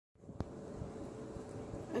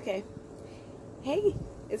Okay. Hey,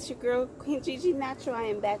 it's your girl Queen Gigi Natural. I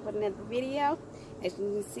am back with another video. As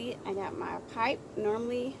you can see, I got my pipe.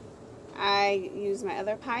 Normally, I use my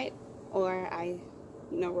other pipe or I,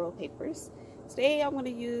 roll papers. Today, I'm going to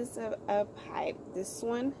use a pipe. This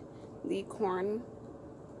one, the corn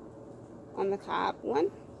on the cob one.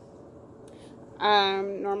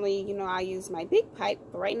 Normally, I use my big pipe,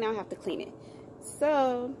 but right now I have to clean it.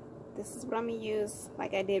 So, this is what I'm going to use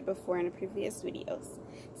like I did before in the previous videos.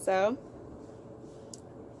 So,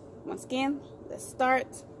 once again, let's start.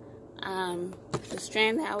 The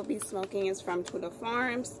strand that I will be smoking is from CBS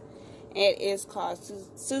Flowers. It is called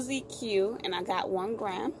Suzy Q, and I got 1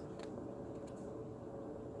 gram.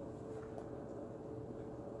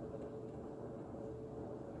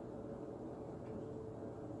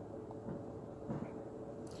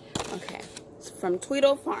 Okay, it's from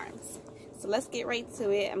CBS Flowers. So let's get right to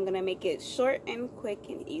it. I'm gonna make it short and quick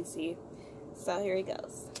and easy. So here it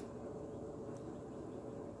goes.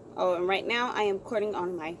 Oh, and right now I am recording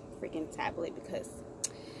on my freaking tablet because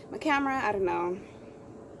my camera, I don't know,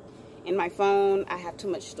 and my phone, I have too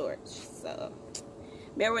much storage. So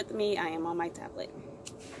bear with me, I am on my tablet.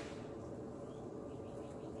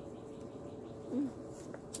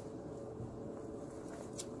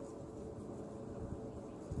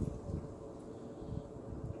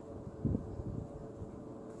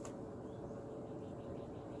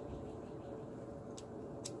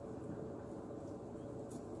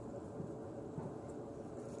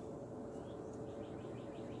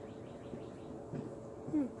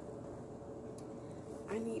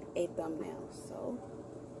 I need a thumbnail, so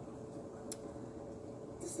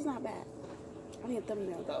this is not bad. I need a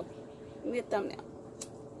thumbnail though. I need a thumbnail.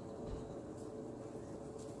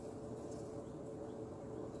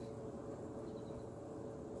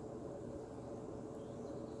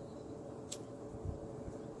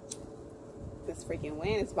 This freaking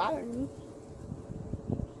wind is bothering me.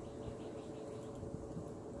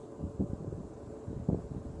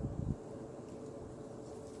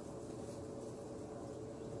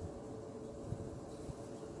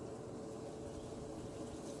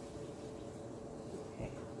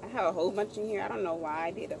 I have a whole bunch in here. I don't know why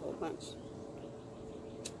I did a whole bunch.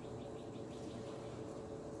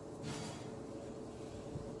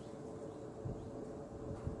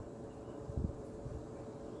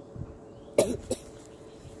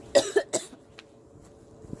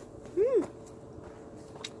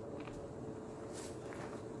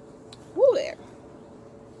 Woo there.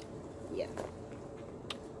 Yeah.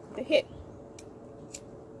 The hit.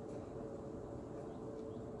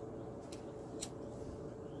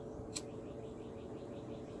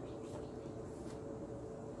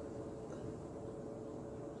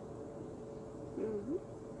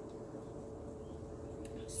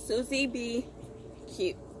 Suzy B.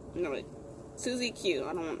 Q. No, Suzy Q.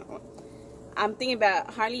 I don't know. I'm thinking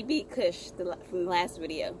about Harley B. Kush from the last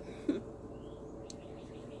video.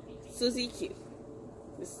 Suzy Q.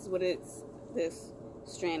 This is what this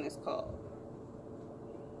strand is called.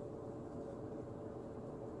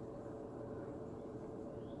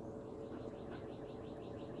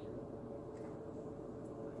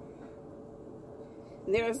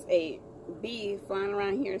 There's a bee flying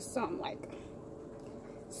around here, so I'm like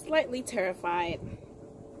slightly terrified,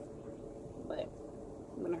 but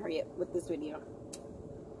I'm gonna hurry up with this video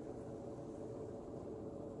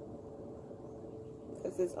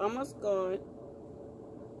because it's almost gone.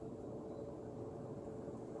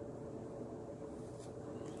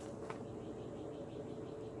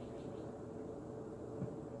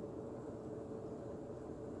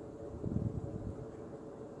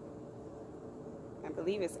 I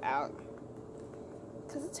believe it's out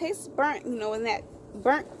because it tastes burnt, and that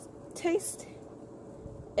burnt taste,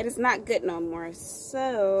 it is not good no more.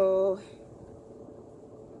 So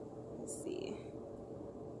let's see.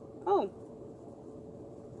 Oh,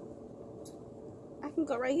 I can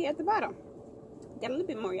go right here at the bottom. Got a little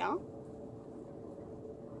bit more, y'all.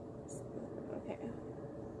 Okay.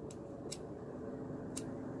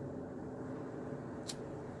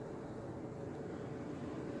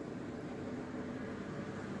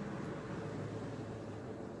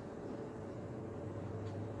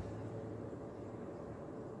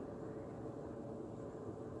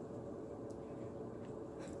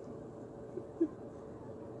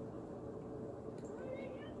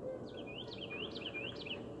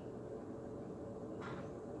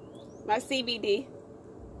 My CBD.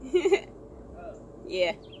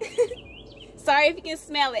 Yeah. Sorry if you can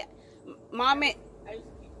smell it. Mom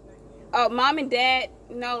and Dad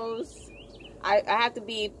knows I have to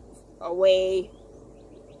be away.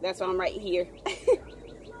 That's why I'm right here.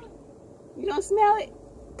 You don't smell it?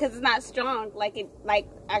 because it's not strong like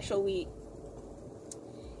actual weed.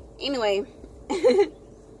 Anyway,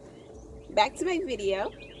 back to my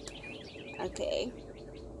video. Okay.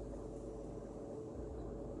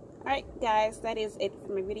 Alright guys, that is it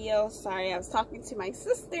for my video. Sorry, I was talking to my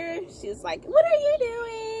sister. She was like, what are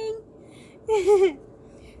you doing?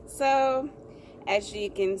 So, as you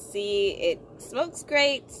can see, it smokes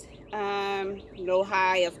great. No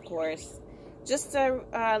high, of course. Just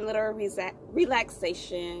a little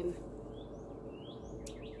relaxation.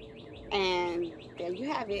 And there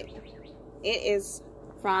you have it. It is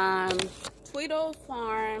from Tweedle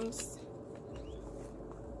Farms.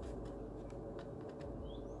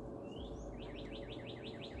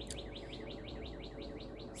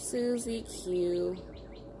 Suzy Q,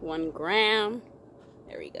 1 gram.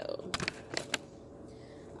 There we go.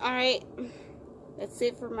 Alright, that's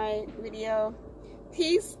it for my video.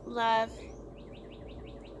 Peace, love,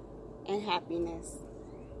 and happiness.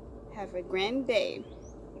 Have a grand day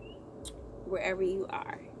wherever you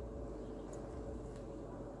are.